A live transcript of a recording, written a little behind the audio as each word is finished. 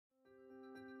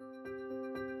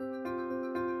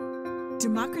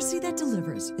Democracy That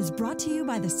Delivers is brought to you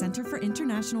by the Center for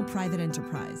International Private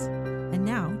Enterprise. And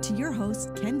now to your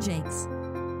host, Ken Jakes.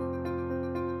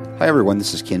 Hi, everyone.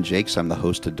 This is Ken Jakes. I'm the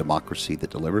host of Democracy That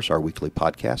Delivers, our weekly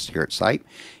podcast here at CIPE.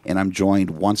 And I'm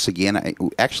joined once again.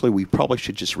 Actually, we probably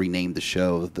should just rename the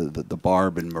show the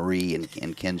Barb and Marie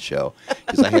and Ken show,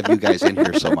 because I have you guys in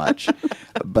here so much.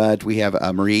 But we have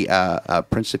Marie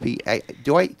Principe.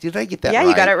 Did I get that right? Yeah,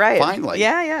 you got it right. Finally.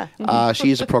 Yeah.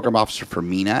 She is a program officer for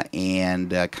MENA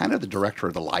and kind of the director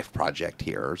of the Life Project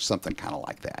here, or something kind of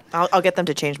like that. I'll get them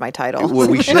to change my title. Well,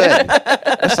 we should.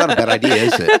 That's not a bad idea,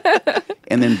 is it?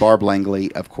 And then Barb Langley,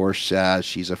 of course,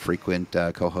 she's a frequent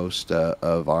co-host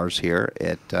of ours here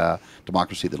at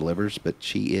Democracy That Delivers, but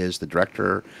she is the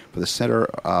director for the Center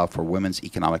for Women's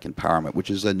Economic Empowerment, which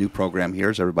is a new program here,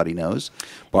 as everybody knows.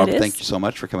 Barb, thank you so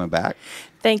much for coming back.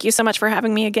 Thank you so much for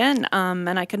having me again.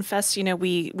 And I confess,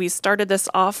 we started this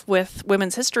off with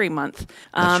Women's History Month.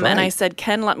 That's right. And I said,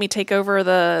 Ken, let me take over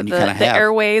the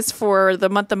airways for the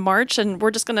month of March, and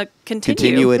we're just going to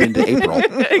continue it into April.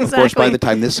 Exactly. Of course, by the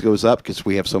time this goes up, because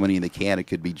we have so many in the can, it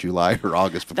could be July or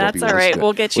August before That's people all right. listen to it.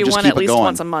 We'll get you one at least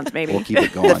once a month, maybe. We'll keep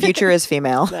it going. The future is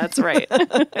female. That's right.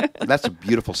 That's a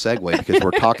beautiful segue, because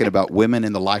we're talking about women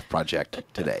in the Life Project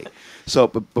today. So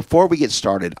before we get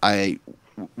started,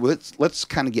 let's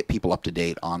kind of get people up to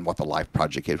date on what the Life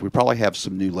Project is. We probably have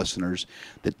some new listeners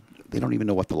that they don't even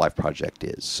know what the Life Project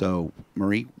is. So,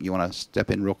 Marie, you want to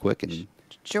step in real quick and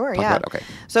Sure, talk yeah. about it? Okay.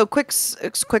 So quick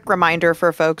reminder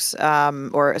for folks,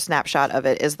 or a snapshot of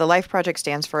it, is the Life Project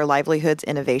stands for Livelihoods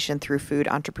Innovation Through Food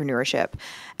Entrepreneurship.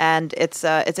 And it's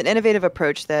an innovative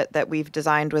approach that we've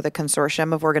designed with a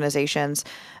consortium of organizations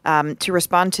to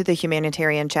respond to the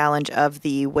humanitarian challenge of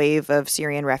the wave of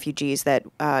Syrian refugees that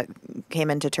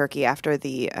came into Turkey after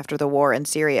the war in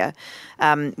Syria.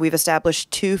 We've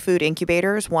established 2 food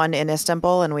incubators, one in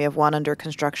Istanbul, and we have one under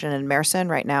construction in Mersin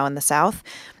right now in the south.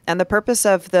 And the purpose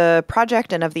of the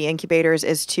project and of the incubators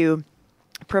is to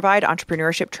provide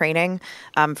entrepreneurship training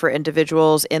for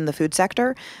individuals in the food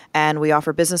sector. And we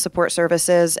offer business support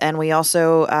services. And we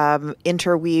also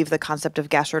interweave the concept of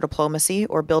gastrodiplomacy,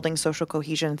 or building social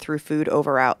cohesion through food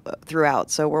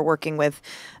throughout. So we're working with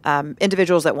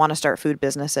individuals that want to start food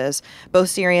businesses, both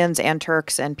Syrians and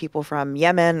Turks, and people from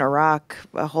Yemen, Iraq,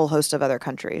 a whole host of other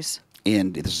countries.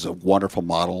 And this is a wonderful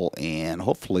model, and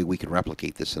hopefully we can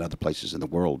replicate this in other places in the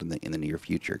world in the near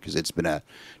future, because it's been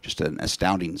just an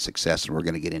astounding success, and we're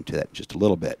going to get into that in just a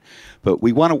little bit. But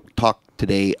we want to talk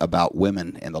today about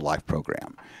women in the Life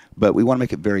program. But we want to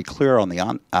make it very clear on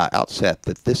the outset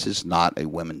that this is not a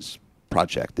women's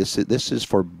project. This is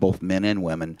for both men and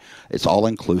women. It's all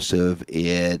inclusive.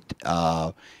 It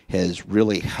has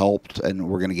really helped, and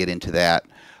we're going to get into that.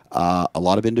 A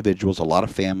lot of individuals, a lot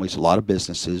of families, a lot of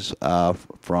businesses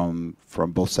from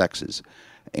both sexes,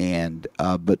 and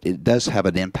but it does have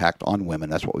an impact on women.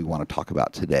 That's what we want to talk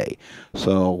about today.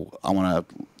 So I want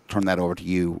to turn that over to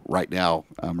you right now,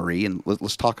 Marie, and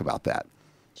let's talk about that.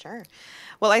 Sure.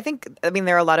 Well, I mean,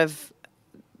 there are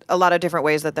a lot of different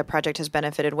ways that the project has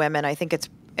benefited women. I think it's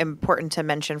important to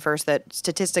mention first that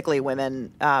statistically,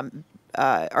 women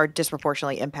are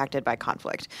disproportionately impacted by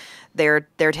conflict. There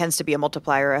tends to be a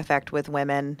multiplier effect with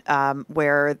women,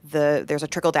 where there's a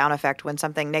trickle-down effect. When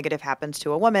something negative happens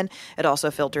to a woman, it also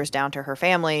filters down to her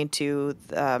family, to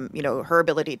her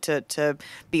ability to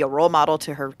be a role model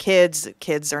to her kids.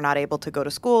 Kids are not able to go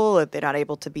to school, they're not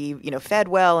able to be fed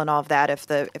well, and all of that if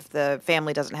the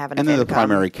family doesn't have enough income. And they're the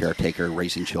primary caretaker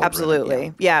raising children.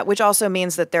 Absolutely, yeah. Which also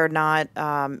means that they're not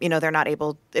they're not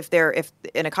able, if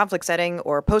in a conflict setting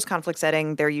or post-conflict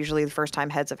setting, they're usually the first-time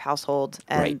heads of household,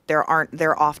 and right. there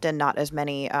are often not as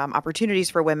many opportunities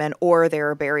for women, or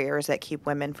there are barriers that keep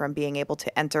women from being able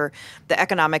to enter the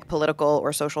economic, political,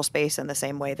 or social space in the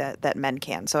same way that men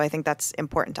can. So I think that's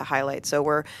important to highlight. So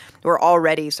we're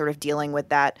already sort of dealing with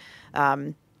that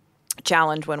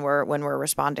challenge when we're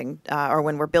responding or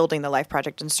when we're building the Life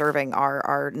Project and serving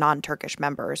our non-Turkish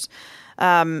members.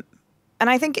 And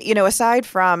I think aside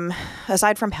from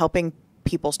helping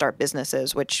people start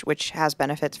businesses, which has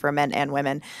benefits for men and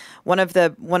women, one of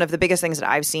the biggest things that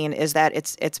I've seen is that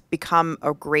it's become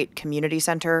a great community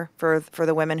center for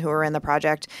the women who are in the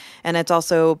project, and it's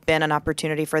also been an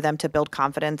opportunity for them to build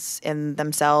confidence in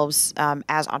themselves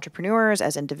as entrepreneurs,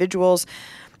 as individuals.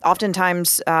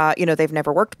 oftentimes, they've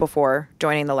never worked before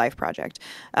joining the Life Project,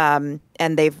 and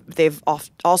they've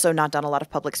also not done a lot of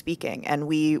public speaking. And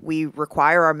we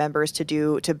require our members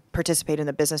to participate in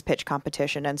the business pitch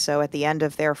competition. And so at the end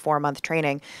of their 4-month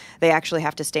training, they actually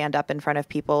have to stand up in front of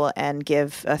people and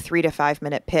give a 3 to 5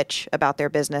 minute pitch about their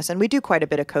business. And we do quite a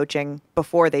bit of coaching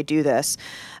before they do this.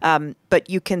 But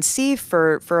you can see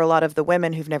for a lot of the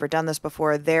women who've never done this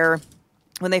before,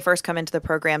 when they first come into the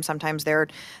program, sometimes they're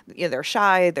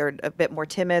shy, they're a bit more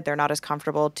timid, they're not as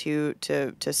comfortable to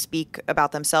speak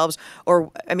about themselves.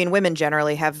 Or, I mean, women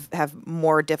generally have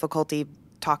more difficulty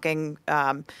talking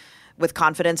with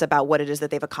confidence about what it is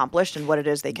that they've accomplished and what it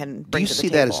is they can bring to the table. Do you see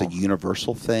that as a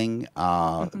universal thing?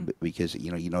 Because,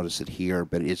 you notice it here,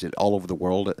 but is it all over the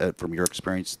world from your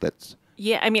experience?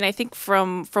 Yeah, I mean, I think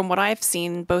from what I've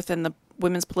seen, both in the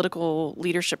women's political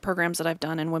leadership programs that I've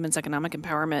done and women's economic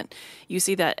empowerment, you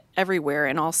see that everywhere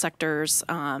in all sectors.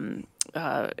 And,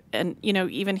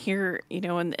 even here,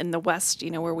 in the West,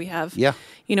 where we have, a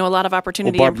lot of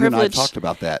opportunity Barb, and privilege. You and I talked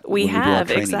about that. We have,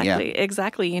 training,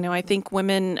 exactly. I think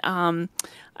women, I'm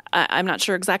not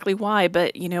sure exactly why,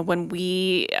 but, when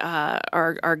we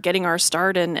are getting our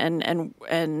start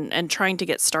and trying to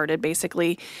get started,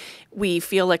 basically, we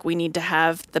feel like we need to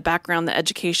have the background, the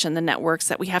education, the networks,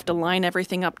 that we have to line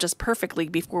everything up just perfectly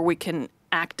before we can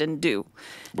act and do.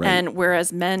 Right. And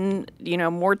whereas men,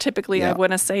 more typically, I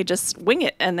want to say, just wing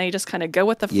it, and they just kind of go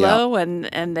with the flow,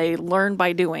 and they learn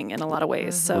by doing in a lot of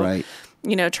ways. So,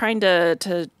 trying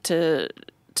to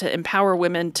empower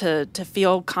women to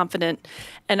feel confident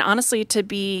and honestly to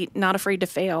be not afraid to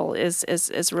fail is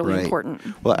really important.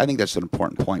 Well, I think that's an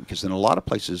important point, because in a lot of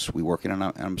places we work in, and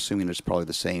I'm assuming it's probably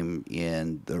the same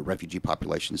in the refugee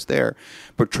populations there,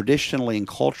 but traditionally and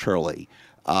culturally,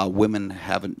 women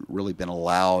haven't really been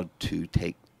allowed to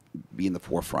be in the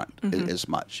forefront as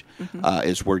much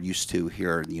as we're used to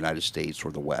here in the United States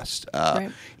or the West.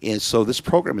 And so this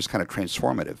program is kind of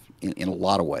transformative in a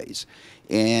lot of ways.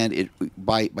 And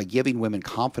by giving women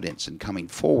confidence in coming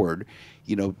forward,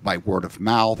 by word of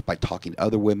mouth, by talking to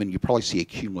other women, you probably see a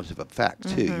cumulative effect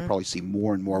too. You probably see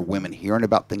more and more women hearing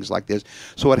about things like this.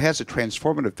 So it has a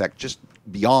transformative effect just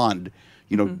beyond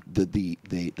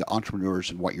the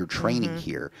entrepreneurs and what you're training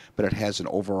here, but it has an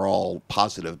overall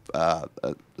positive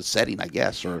setting, I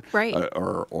guess, or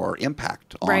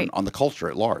impact on the culture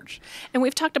at large. And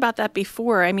we've talked about that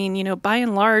before. I mean, by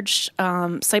and large,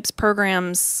 CIPE's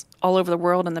programs all over the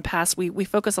world in the past, we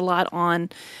focus a lot on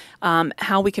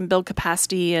how we can build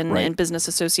capacity in business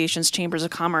associations, chambers of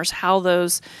commerce, how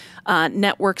those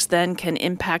networks then can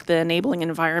impact the enabling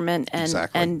environment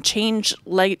and change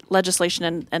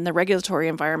legislation and the regulatory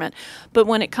environment. But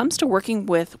when it comes to working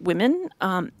with women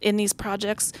in these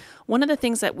projects, one of the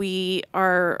things that we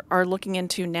are looking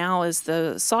into now is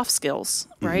the soft skills,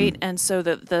 right? And so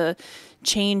the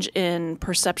change in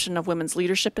perception of women's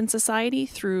leadership in society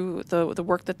through the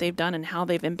work that they've done and how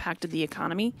they've impacted the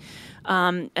economy,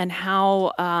 and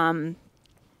how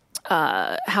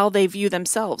they view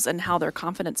themselves and how their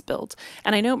confidence builds.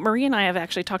 And I know Marie and I have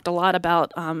actually talked a lot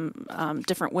about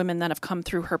different women that have come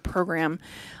through her program.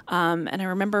 And I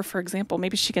remember, for example,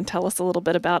 maybe she can tell us a little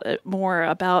bit about it more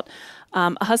about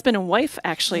a husband and wife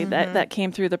actually that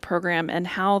came through the program, and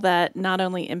how that not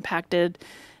only impacted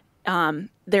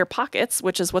their pockets,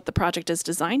 which is what the project is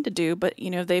designed to do, but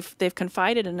they've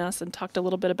confided in us and talked a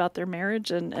little bit about their marriage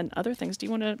and other things. Do you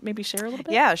want to maybe share a little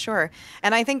bit? Yeah, sure.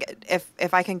 And I think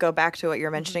if I can go back to what you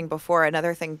were mentioning before,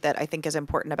 another thing that I think is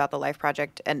important about the Life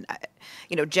Project, and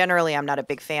generally I'm not a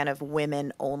big fan of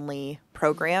women-only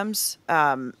programs,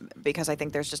 because I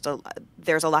think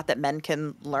there's a lot that men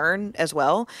can learn as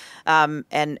well, and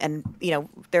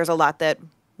there's a lot that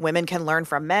women can learn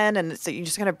from men, and so you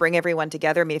just kind of bring everyone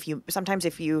together. I mean,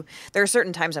 there are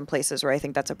certain times and places where I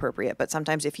think that's appropriate, but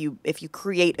sometimes if you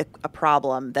create a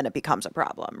problem, then it becomes a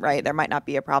problem, right? There might not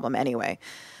be a problem anyway.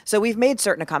 So we've made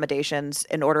certain accommodations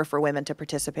in order for women to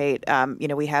participate.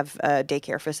 We have a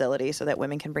daycare facility so that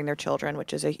women can bring their children,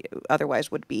 which is otherwise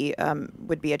would be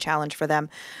a challenge for them.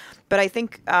 But I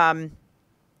think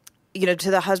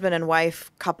to the husband and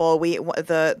wife couple,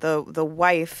 the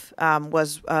wife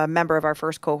was a member of our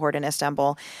first cohort in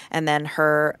Istanbul, and then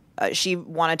she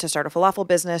wanted to start a falafel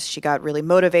business. She got really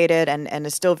motivated and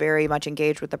is still very much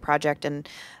engaged with the project, and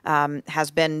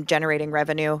has been generating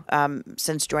revenue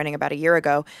since joining about a year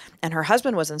ago. And her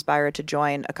husband was inspired to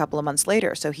join a couple of months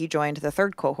later, so he joined the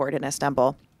third cohort in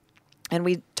Istanbul. And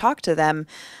we talked to them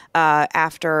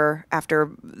after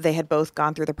they had both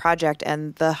gone through the project,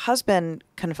 and the husband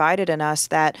confided in us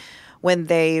that when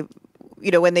they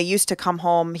when they used to come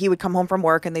home, he would come home from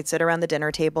work and they'd sit around the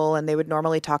dinner table and they would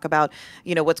normally talk about,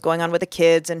 what's going on with the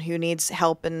kids and who needs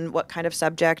help and what kind of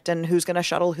subject and who's going to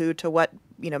shuttle who to what,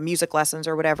 music lessons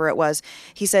or whatever it was.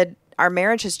 He said, our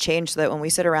marriage has changed so that when we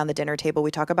sit around the dinner table,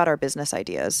 we talk about our business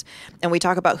ideas and we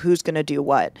talk about who's going to do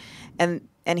what. And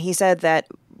he said that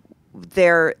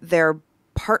their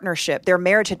partnership, their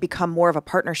marriage had become more of a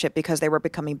partnership because they were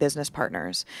becoming business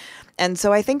partners. And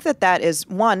so I think that is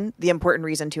one, the important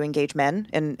reason to engage men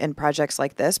in projects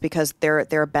like this, because there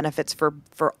are benefits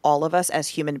for all of us as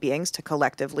human beings to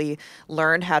collectively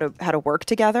learn how to work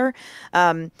together.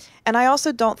 And I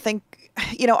also don't think,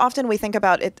 often we think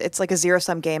about it, it's like a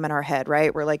zero-sum game in our head,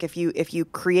 right? Where like if you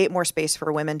create more space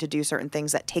for women to do certain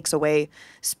things, that takes away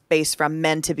space from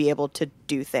men to be able to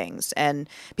do things. And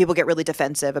people get really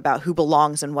defensive about who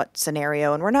belongs in what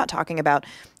scenario. And we're not talking about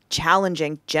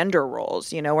challenging gender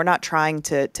roles. We're not trying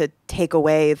to take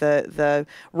away the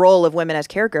role of women as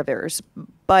caregivers,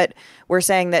 but we're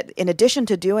saying that in addition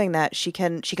to doing that, she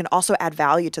can also add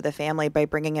value to the family by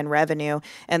bringing in revenue.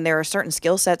 And there are certain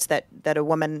skill sets that a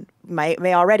woman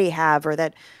may already have, or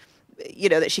that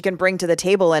that she can bring to the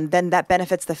table, and then that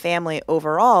benefits the family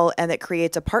overall, and it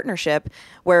creates a partnership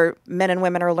where men and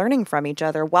women are learning from each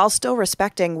other while still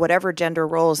respecting whatever gender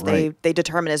roles they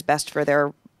determine is best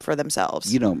for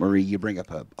themselves. Marie, you bring up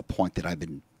a point that I've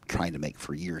been trying to make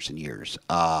for years and years,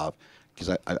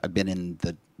 because I've been in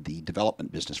the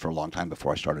development business for a long time.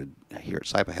 Before I started here at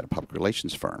CIPE, I had a public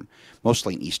relations firm,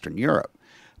 mostly in Eastern Europe.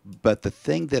 But the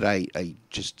thing that I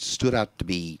just stood out to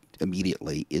me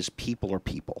immediately is people are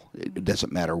people. It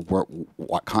doesn't matter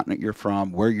what continent you're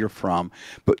from, where you're from.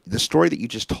 But the story that you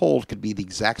just told could be the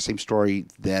exact same story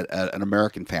that an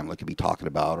American family could be talking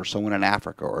about, or someone in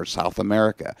Africa or South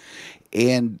America.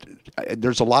 And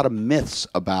there's a lot of myths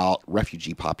about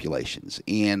refugee populations.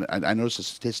 And I noticed a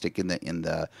statistic in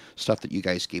the stuff that you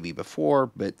guys gave me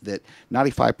before, but that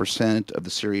 95% of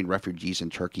the Syrian refugees in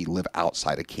Turkey live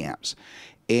outside of camps.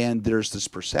 And there's this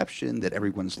perception that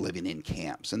everyone's living in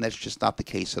camps, and that's just not the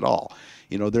case at all.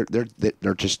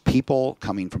 They're just people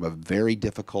coming from a very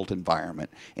difficult environment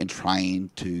and trying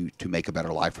to make a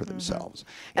better life for themselves.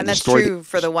 And that's true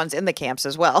for the ones in the camps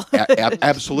as well.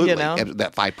 Absolutely,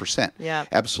 that 5%. Yeah,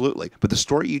 absolutely. But the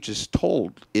story you just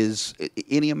told is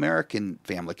any American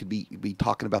family could be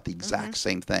talking about the exact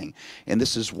same thing, and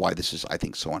this is why this is, I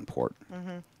think, so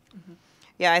important.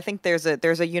 Yeah, I think there's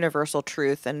a universal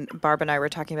truth, and Barb and I were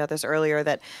talking about this earlier,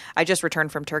 that I just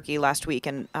returned from Turkey last week,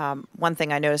 and one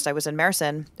thing I noticed, I was in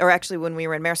Mersin, or actually when we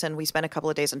were in Mersin, we spent a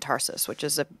couple of days in Tarsus, which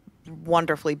is a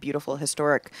wonderfully beautiful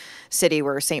historic city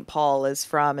where St. Paul is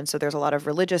from, and so there's a lot of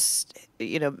religious,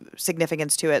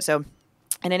 significance to it. So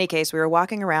in any case, we were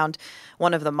walking around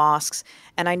one of the mosques,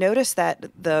 and I noticed that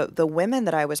the women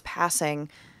that I was passing,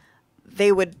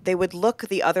 they would look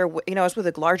the other, I was with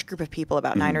a large group of people,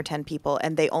 about 9 or 10 people,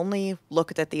 and they only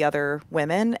looked at the other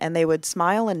women and they would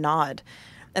smile and nod.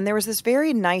 And there was this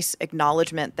very nice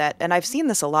acknowledgement that, and I've seen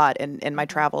this a lot in my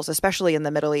travels, especially in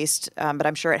the Middle East, but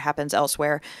I'm sure it happens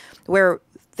elsewhere, where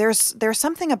there's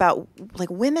something about, like,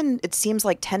 women, it seems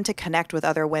like, tend to connect with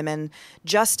other women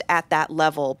just at that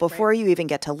level before you even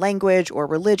get to language or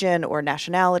religion or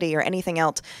nationality or anything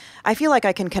else. I feel like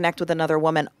I can connect with another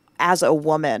woman as a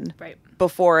woman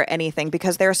before anything,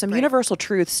 because there are some universal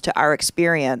truths to our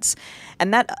experience,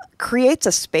 and that creates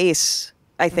a space,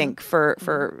 I think, for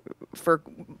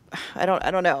I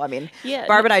don't know. I mean,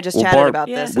 Barb and I just chatted about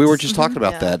this. We were just talking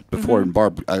about that before, and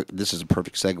Barb, this is a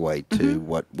perfect segue to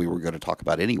what we were going to talk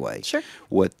about anyway. Sure.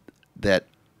 That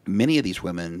many of these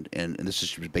women, and this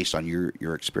is based on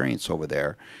your experience over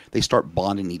there, they start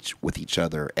bonding with each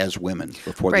other as women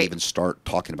before they even start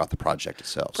talking about the project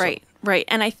itself. Right. Right.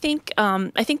 And I think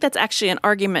that's actually an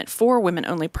argument for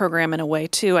women-only program in a way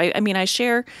too. I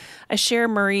share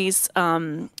Marie's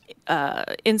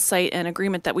insight and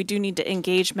agreement that we do need to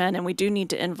engage men and we do need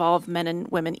to involve men and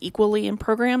women equally in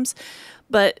programs.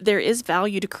 But there is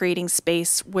value to creating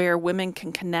space where women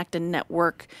can connect and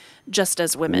network just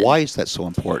as women. Why is that so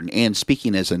important? And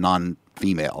speaking as a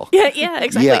non-female. Yeah,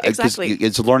 exactly.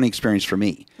 It's a learning experience for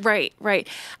me. Right.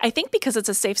 I think because it's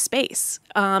a safe space.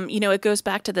 It goes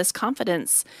back to this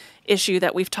confidence issue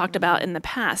that we've talked about in the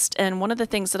past. And one of the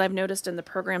things that I've noticed in the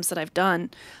programs that I've done,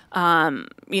 in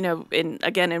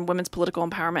women's political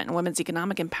empowerment and women's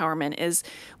economic empowerment, is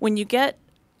when you get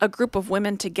a group of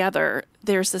women together,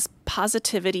 there's this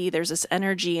positivity, there's this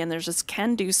energy, and there's this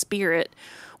can-do spirit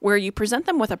where you present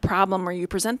them with a problem or you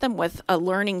present them with a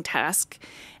learning task,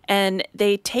 and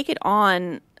they take it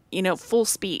on, full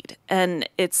speed. And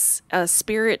it's a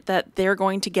spirit that they're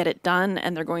going to get it done,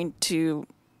 and they're going to,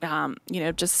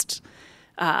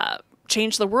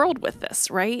 change the world with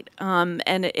this, right? And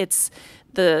it's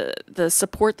the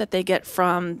support that they get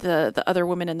from the other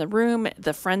women in the room,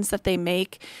 the friends that they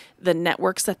make, the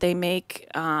networks that they make,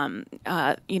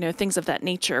 things of that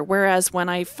nature. Whereas when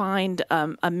I find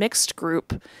a mixed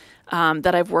group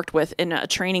that I've worked with in a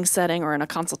training setting or in a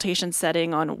consultation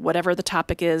setting on whatever the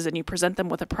topic is, and you present them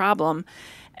with a problem,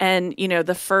 and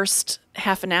the first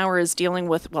half an hour is dealing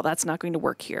with, well, that's not going to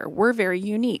work here. We're very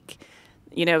unique.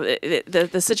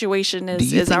 The situation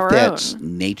is our own. Do you think that's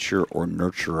nature or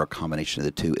nurture, or a combination of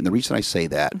the two? And the reason I say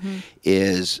that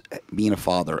is being a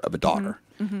father of a daughter.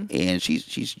 And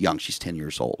she's young. She's 10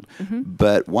 years old.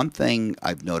 But one thing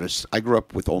I've noticed, I grew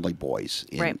up with only boys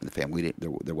in the family.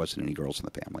 There wasn't any girls in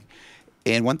the family.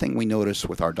 And one thing we noticed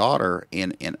with our daughter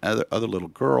and other little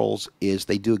girls is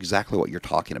they do exactly what you're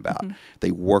talking about. They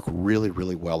work really,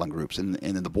 really well in groups. And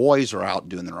then the boys are out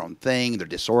doing their own thing. They're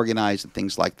disorganized and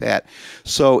things like that.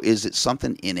 So is it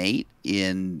something innate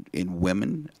in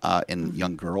women and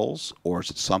young girls? Or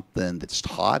is it something that's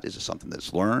taught? Is it something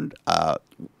that's learned?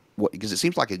 Because it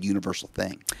seems like a universal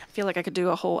thing. I feel like I could do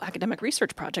a whole academic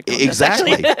research project on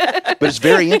exactly. this, But it's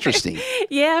very interesting.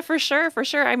 Yeah, for sure.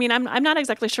 I mean, I'm not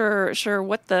exactly sure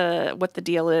what the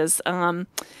deal is.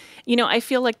 I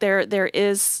feel like there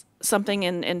is something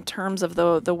in terms of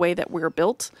the way that we're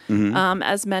built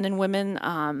as men and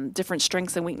women, different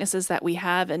strengths and weaknesses that we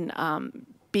have, and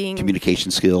being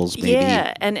communication skills, maybe.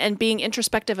 Yeah, and being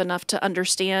introspective enough to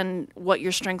understand what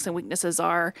your strengths and weaknesses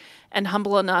are, and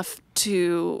humble enough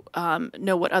to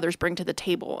know what others bring to the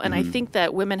table. And I think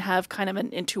that women have kind of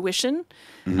an intuition,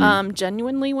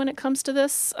 genuinely, when it comes to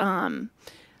this. Can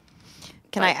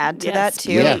I add to that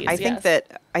too? Yeah.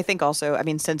 I think also, I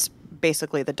mean, since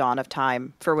basically the dawn of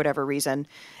time, for whatever reason,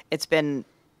 it's been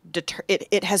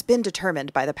it has been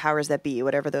determined by the powers that be,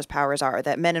 whatever those powers are,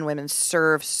 that men and women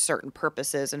serve certain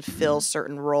purposes and fill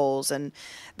certain roles, and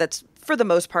that's for the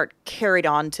most part carried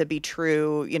on to be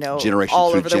true, generation all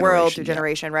over the world through yeah.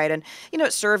 generation, right? And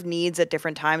it served needs at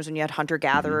different times when you had hunter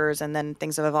gatherers, and then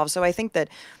things have evolved. So I think that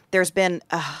there's been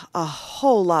a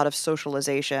whole lot of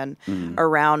socialization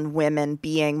around women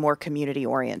being more community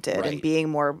oriented and being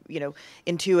more,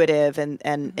 intuitive and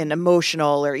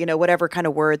emotional, or whatever kind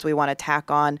of words we want to tack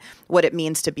on what it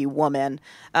means to be woman.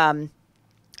 And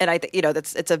I think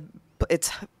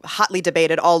it's hotly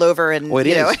debated all over, and it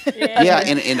is. Yeah,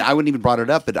 and I wouldn't even brought it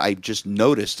up, but I just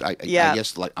noticed. I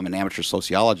guess, like, I'm an amateur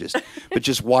sociologist, but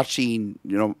just watching,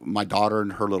 my daughter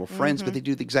and her little friends, but they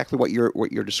do exactly what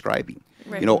you're describing.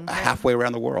 Right. Halfway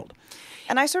around the world.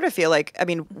 And I sort of feel like, I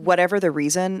mean, whatever the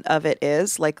reason of it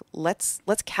is, like, let's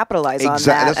capitalize on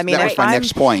that. That was my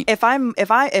next point. If I am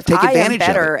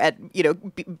better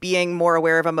at being more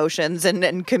aware of emotions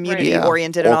and community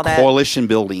oriented and all that, coalition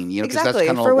building, exactly. That's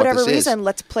kind of for what whatever this reason, is.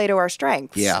 let's play to our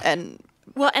strengths. Yeah.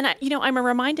 I'm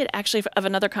reminded actually of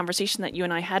another conversation that you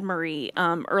and I had, Marie,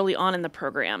 early on in the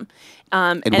program.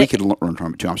 And we could learn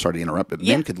from it too. I'm sorry to interrupt, but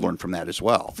men could learn from that as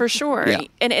well. For sure. Yeah.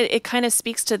 And it kind of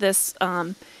speaks to this,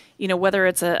 whether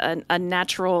it's a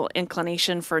natural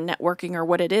inclination for networking or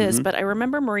what it is. But I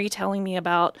remember Marie telling me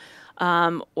about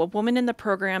a woman in the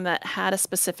program that had a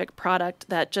specific product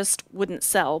that just wouldn't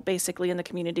sell, basically, in the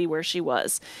community where she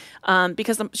was,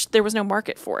 because there was no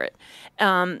market for it.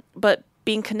 But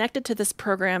being connected to this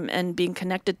program and being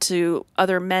connected to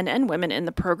other men and women in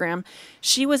the program,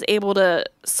 she was able to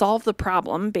solve the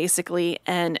problem, basically,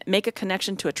 and make a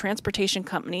connection to a transportation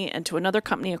company and to another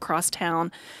company across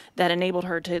town that enabled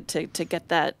her to get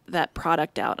that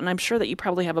product out. And I'm sure that you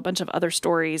probably have a bunch of other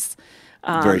stories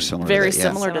very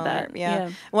similar to that. Yeah.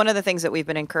 One of the things that we've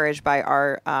been encouraged by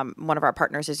our one of our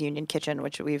partners is Union Kitchen,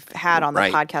 which we've had on the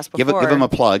podcast before. Give them a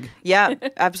plug. Yeah,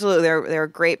 absolutely. They're a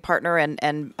great partner,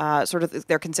 and sort of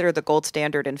they're considered the gold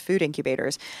standard in food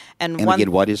incubators. And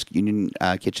again, what is Union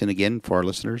Kitchen again for our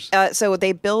listeners? So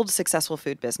they build successful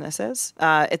food businesses.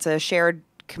 It's a shared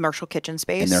commercial kitchen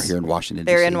space. And they're here in Washington,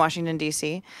 D.C. They're in Washington,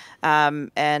 D.C.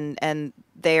 And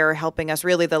they are helping us.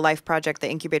 Really, the Life Project, the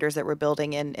incubators that we're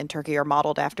building in Turkey are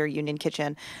modeled after Union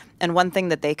Kitchen. And one thing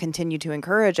that they continue to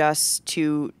encourage us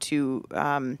to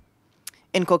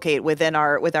inculcate within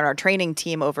our training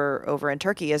team over in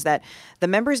Turkey is that the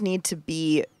members need to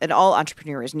be, and all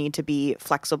entrepreneurs need to be,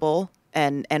 flexible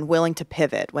and willing to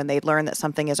pivot when they learn that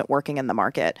something isn't working in the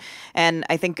market. And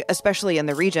I think especially in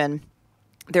the region,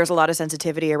 there's a lot of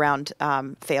sensitivity around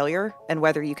failure and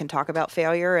whether you can talk about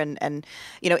failure. And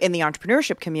in the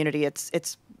entrepreneurship community,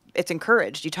 it's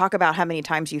encouraged. You talk about how many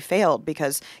times you failed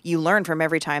because you learn from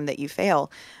every time that you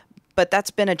fail. But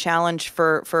that's been a challenge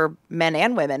for men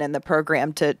and women in the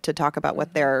program to talk about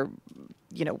what their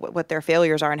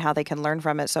failures are and how they can learn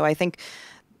from it. So I think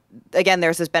again,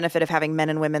 there's this benefit of having men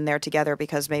and women there together,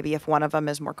 because maybe if one of them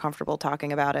is more comfortable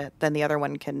talking about it, then the other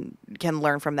one can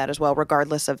learn from that as well,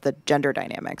 regardless of the gender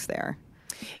dynamics there.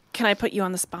 Can I put you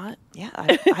on the spot? Yeah,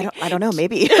 I don't know,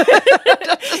 maybe.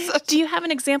 Do you have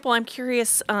an example? I'm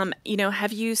curious,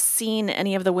 have you seen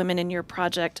any of the women in your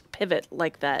project pivot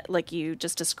like that, like you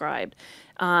just described,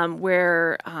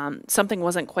 where something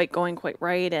wasn't quite going quite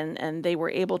right, and they were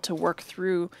able to work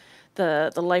through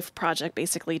the life project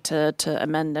basically to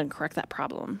amend and correct that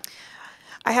problem?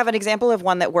 I have an example of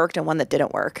one that worked and one that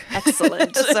didn't work.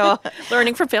 Excellent. So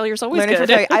learning from failure is always good.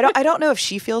 I don't know if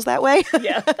she feels that way.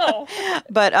 Yeah. Oh.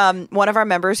 But one of our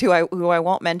members, who I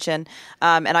won't mention,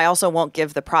 and I also won't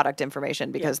give the product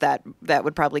information, because that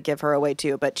would probably give her away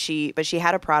too. But she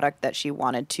had a product that she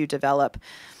wanted to develop.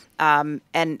 And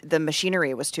the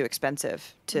machinery was too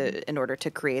expensive in order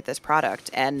to create this product,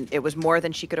 and it was more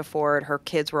than she could afford. Her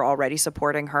kids were already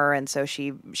supporting her, and so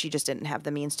she just didn't have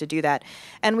the means to do that.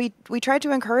 And we tried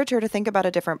to encourage her to think about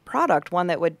a different product, one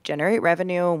that would generate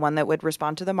revenue, one that would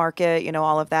respond to the market,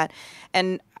 all of that.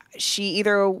 And she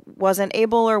either wasn't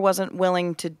able or wasn't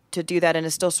willing to do that, and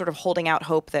is still sort of holding out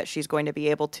hope that she's going to be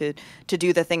able to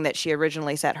do the thing that she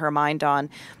originally set her mind on,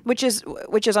 which is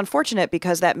unfortunate,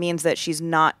 because that means that she's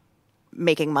not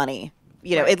making money,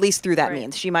 right. At least through that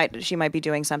means. She might be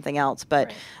doing something else,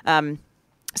 but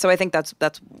so I think that's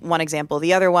one example.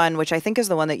 The other one, which I think is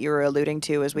the one that you were alluding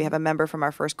to, is we have a member from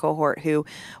our first cohort who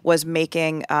was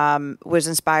making was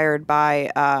inspired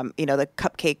by the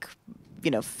cupcake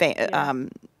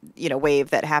wave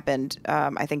that happened,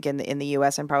 I think in the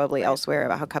U.S. and probably elsewhere,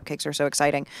 about how cupcakes are so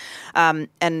exciting,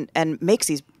 and makes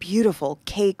these beautiful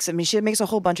cakes. I mean, she makes a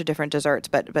whole bunch of different desserts,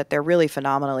 but they're really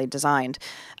phenomenally designed.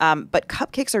 But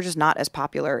cupcakes are just not as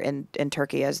popular in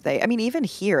Turkey as they. I mean, even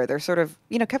here, they're sort of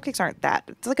cupcakes aren't that.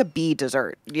 It's like a bee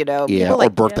dessert, Yeah, people or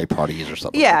birthday parties or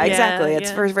something. Yeah, like that. exactly.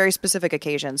 It's for very specific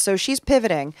occasions. So she's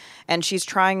pivoting, and she's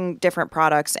trying different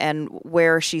products, and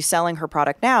where she's selling her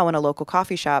product now in a local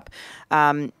coffee shop.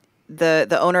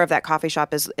 The owner of that coffee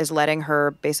shop is letting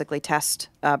her basically test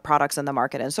products in the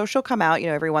market, and so she'll come out,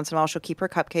 every once in a while. She'll keep her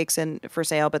cupcakes in for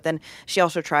sale, but then she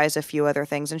also tries a few other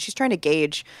things, and she's trying to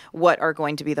gauge what are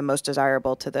going to be the most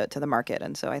desirable to the market.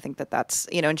 And so I think that's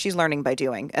and she's learning by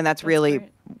doing, and that's really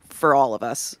great for all of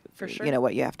us. For sure,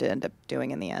 what you have to end up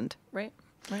doing in the end. Right,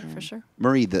 for sure.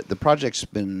 Marie, the project's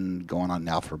been going on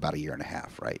now for about 1.5 years,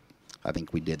 right? I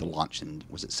think we did the launch in,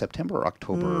 was it September or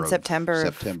October? September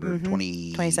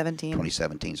 2017.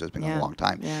 2017, so it's been a long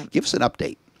time. Yeah. Give us an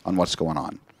update on what's going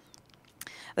on.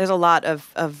 There's a lot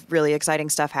of really exciting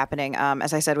stuff happening.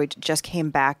 As I said, we just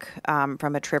came back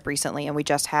from a trip recently, and we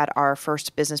just had our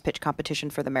first business pitch competition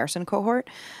for the Mersin cohort.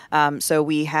 So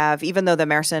we have, even though the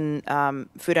Mersin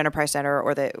Food Enterprise Center,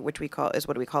 or what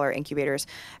we call our incubators,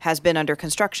 has been under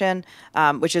construction,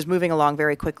 which is moving along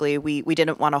very quickly. We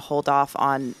didn't want to hold off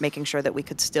on making sure that we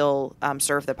could still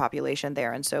serve the population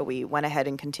there, and so we went ahead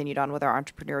and continued on with our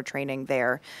entrepreneur training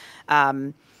there.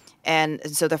 And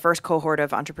so the first cohort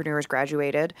of entrepreneurs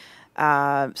graduated.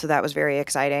 So that was very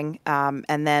exciting.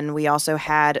 And then we also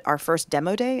had our first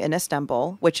demo day in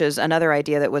Istanbul, which is another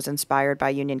idea that was inspired by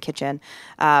Union Kitchen.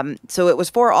 So it was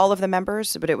for all of the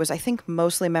members, but it was, I think,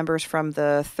 mostly members from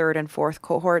the third and fourth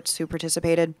cohorts who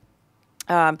participated.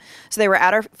 So they were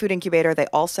at our food incubator. They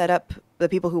all set up, the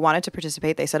people who wanted to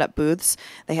participate, they set up booths.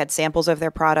 They had samples of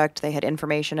their product. They had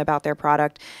information about their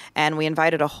product. And we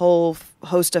invited a whole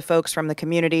host of folks from the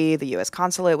community. The U.S.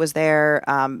 consulate was there,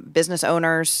 business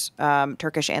owners,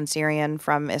 Turkish and Syrian,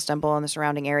 from Istanbul and the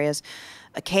surrounding areas,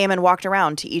 came and walked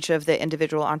around to each of the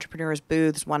individual entrepreneurs'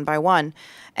 booths one by one.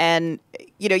 And,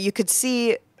 you could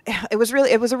see it was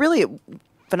a really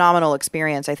phenomenal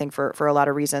experience, I think, for a lot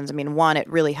of reasons. I mean, one, it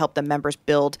really helped the members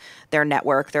build their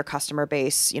network, their customer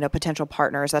base, potential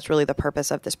partners. That's really the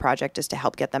purpose of this project, is to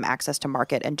help get them access to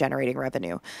market and generating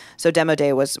revenue. So Demo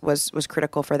Day was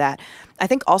critical for that. I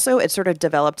think also it sort of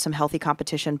developed some healthy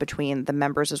competition between the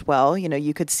members as well.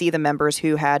 You could see the members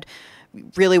who had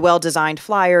really well-designed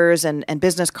flyers and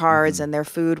business cards, and their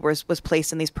food was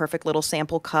placed in these perfect little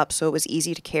sample cups, so it was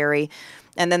easy to carry.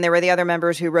 And then there were the other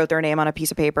members who wrote their name on a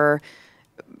piece of paper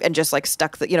and just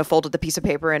stuck folded the piece of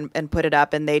paper and put it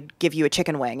up, and they'd give you a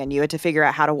chicken wing, and you had to figure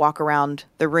out how to walk around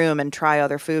the room and try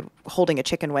other food holding a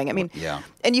chicken wing. I mean, yeah.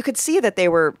 And you could see that they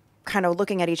were kind of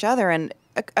looking at each other, and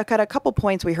at a couple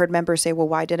points we heard members say, well,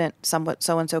 why didn't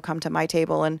so-and-so come to my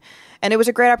table? And it was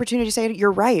a great opportunity to say,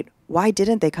 you're right. why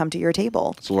didn't they come to your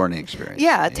table? It's a learning experience.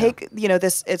 Yeah, take,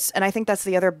 and I think that's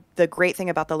the great thing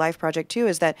about the Life Project too,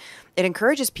 is that it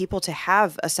encourages people to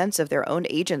have a sense of their own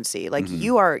agency. Like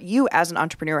you as an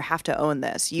entrepreneur have to own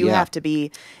this. You have to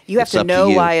to know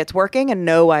why it's working and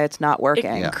know why it's not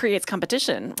working. It creates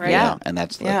competition, right? Yeah, and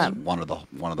that's one of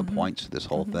the points of this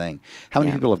whole thing. How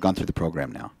many people have gone through the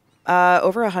program now?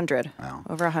 Over 100. Wow.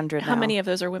 Over 100 How many of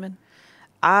those are women?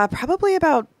 Probably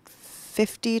about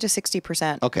 50 to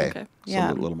 60%. Okay. So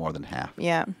Yeah. a little more than half.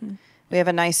 Yeah. We have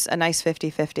a nice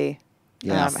 50-50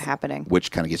 happening.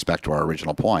 Which kind of gets back to our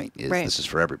original point, is Right. this is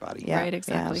for everybody. Yeah. Right,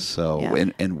 exactly. So, Yeah.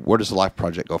 and where does the Life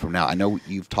Project go from now? I know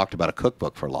you've talked about a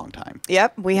cookbook for a long time.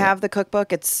 Yep, we have the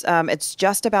cookbook. It's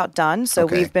just about done. So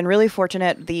Okay. we've been really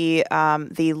fortunate. The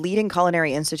leading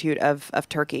culinary institute of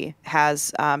Turkey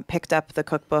has picked up the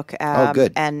cookbook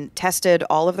good. and tested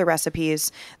all of the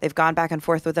recipes. They've gone back and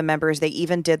forth with the members. They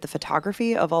even did the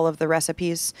photography of all of the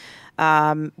recipes,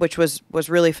 which was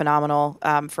really phenomenal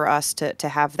for us to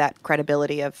have that credibility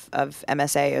of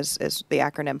MSA is the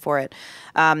acronym for it.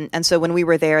 And so when we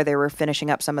were there, they were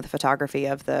finishing up some of the photography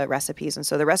of the recipes. And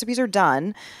so the recipes are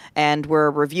done, and we're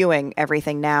reviewing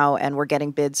everything now, and we're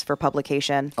getting bids for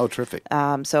publication. Oh, terrific.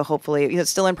 So hopefully, it's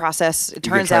still in process. It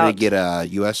You're turns trying out to get a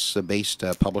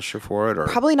U.S.-based publisher for it? Or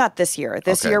probably not this year.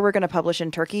 This Okay. year we're going to publish in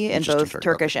Turkey in Just in both Turkey,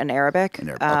 Turkish okay. and Arabic.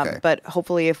 Okay. But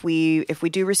hopefully, if we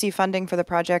do receive funding for the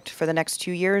project for the next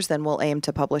 2 years, then we'll aim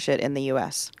to publish it in the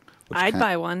U.S. I'd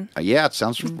buy one. Yeah, it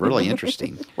sounds really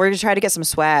interesting. We're going to try to get some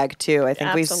swag too. I think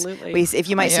Absolutely. if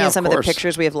you might see Yeah, in of some of the course.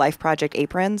 pictures, we have Life Project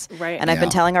aprons. Right. And I've been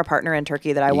Yeah. telling our partner in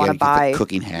Turkey that I You want to gotta get buy the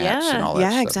cooking hats and Yeah. all that Yeah,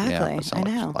 stuff. exactly. that sounds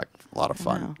I know. like a lot of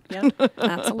fun. Yeah,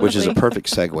 absolutely. Which is a perfect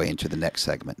segue into the next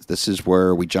segment. This is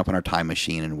where we jump in our time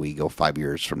machine and we go 5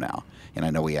 years from now. And I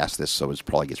know we asked this, so it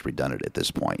probably gets redundant at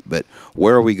this point. But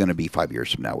where are we going to be 5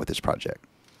 years from now with this project?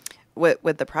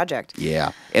 with the project.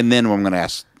 Yeah. And then I'm going to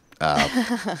ask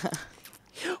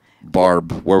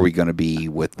Barb, where are we going to be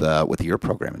with your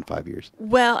program in 5 years?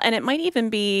 Well, and it might even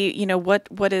be,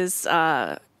 what is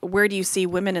where do you see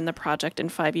women in the project in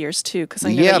 5 years too? Because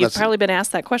I know that you've probably been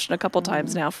asked that question a couple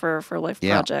times now for Life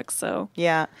Project. So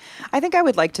Yeah, I think I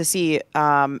would like to see,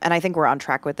 and I think we're on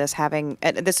track with this. And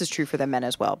this is true for the men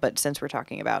as well, but since we're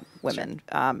talking about women,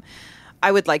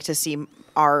 I would like to see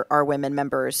our women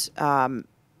members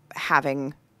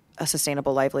having a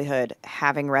sustainable livelihood,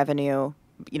 having revenue,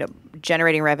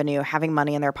 generating revenue, having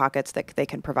money in their pockets that they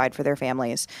can provide for their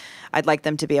families. I'd like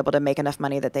them to be able to make enough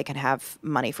money that they can have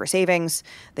money for savings.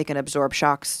 They can absorb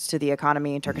shocks to the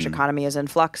economy. Turkish economy is in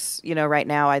flux, right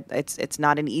now. It's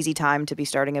not an easy time to be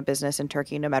starting a business in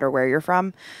Turkey, no matter where you're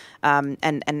from.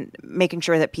 And making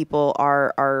sure that people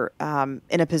are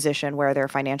in a position where they're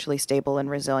financially stable and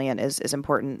resilient is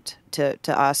important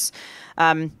to us.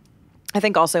 I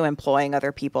think also employing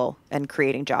other people and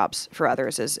creating jobs for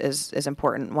others is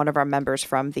important. One of our members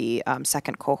from the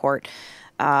second cohort,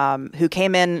 who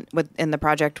came in the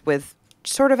project with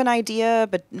sort of an idea,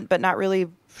 but not really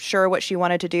sure what she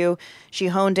wanted to do. She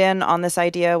honed in on this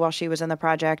idea while she was in the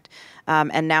project,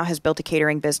 and now has built a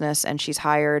catering business. And she's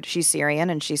Syrian,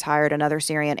 and she's hired another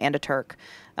Syrian and a Turk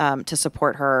to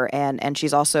support her. And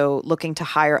she's also looking to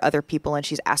hire other people, and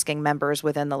she's asking members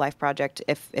within the Life Project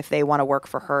if they want to work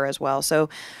for her as well. So,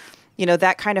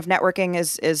 that kind of networking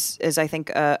is I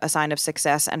think a sign of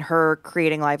success, and her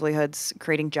creating livelihoods,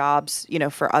 creating jobs,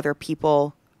 for other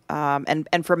people.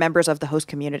 And for members of the host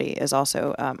community is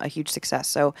also a huge success.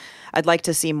 So I'd like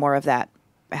to see more of that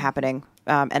happening,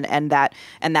 and that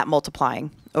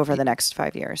multiplying over the next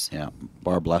 5 years. Yeah.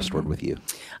 Barb, last word with you.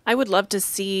 I would love to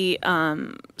see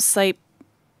CIPE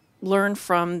learn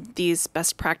from these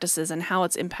best practices and how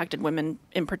it's impacted women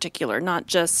in particular, not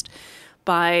just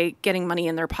by getting money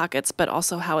in their pockets, but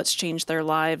also how it's changed their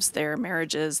lives, their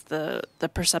marriages, the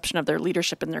perception of their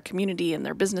leadership in their community and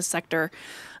their business sector.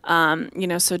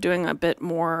 So doing a bit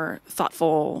more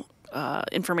thoughtful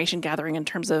information gathering in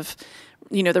terms of,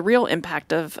 the real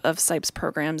impact of CIPE's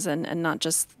programs and not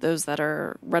just those that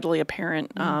are readily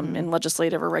apparent in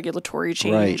legislative or regulatory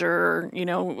change or,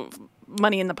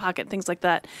 money in the pocket, things like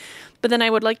that. But then I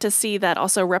would like to see that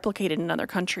also replicated in other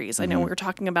countries. I know we were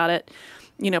talking about it,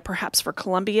 perhaps for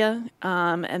Colombia,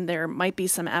 and there might be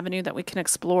some avenue that we can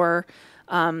explore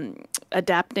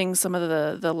adapting some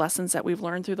of the lessons that we've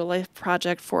learned through the Life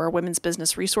Project for our women's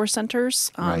business resource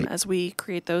centers as we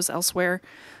create those elsewhere.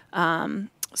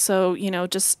 So,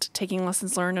 just taking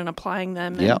lessons learned and applying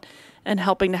them and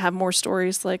helping to have more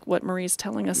stories like what Marie's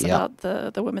telling us about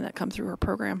the women that come through her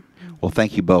program. Well,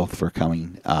 thank you both for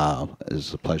coming. It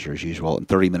was a pleasure as usual. And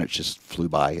 30 minutes just flew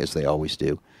by, as they always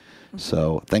do.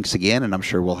 So thanks again, and I'm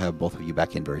sure we'll have both of you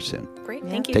back in very soon. Great.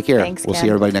 Thank you. Take care. Thanks, We'll Ken. see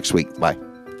everybody next week. Bye.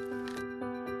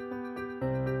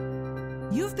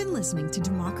 You've been listening to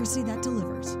Democracy That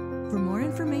Delivers. For more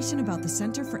information about the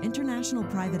Center for International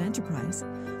Private Enterprise,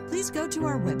 please go to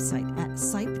our website at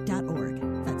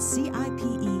cipe.org. That's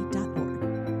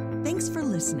CIPE.org. Thanks for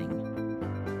listening.